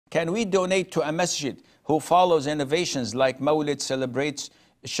Can we donate to a masjid who follows innovations like mawlid, celebrates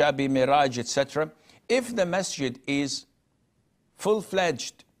Shab, Miraj, etc.? If the masjid is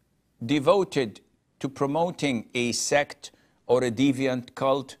full-fledged, devoted to promoting a sect or a deviant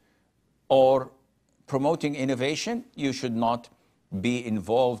cult or promoting innovation, you should not be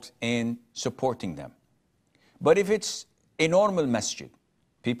involved in supporting them. But if it's a normal masjid,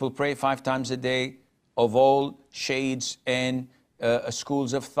 people pray 5 times a day, of all shades and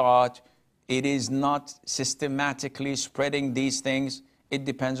schools of thought, it is not systematically spreading these things. It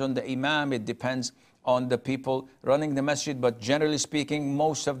depends on the imam, it depends on the people running the masjid, but generally speaking,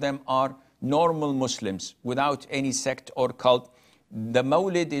 most of them are normal Muslims without any sect or cult. The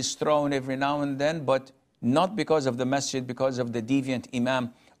mawlid is thrown every now and then, but not because of the masjid, because of the deviant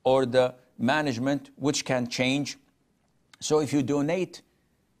imam or the management, which can change. So if you donate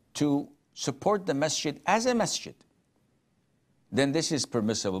to support the masjid as a masjid, then this is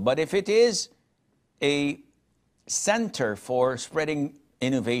permissible. But if it is a center for spreading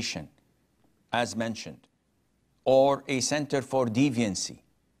innovation, as mentioned, or a center for deviancy,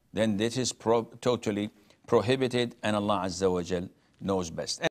 then this is totally prohibited, and Allah Azza wa Jal knows best.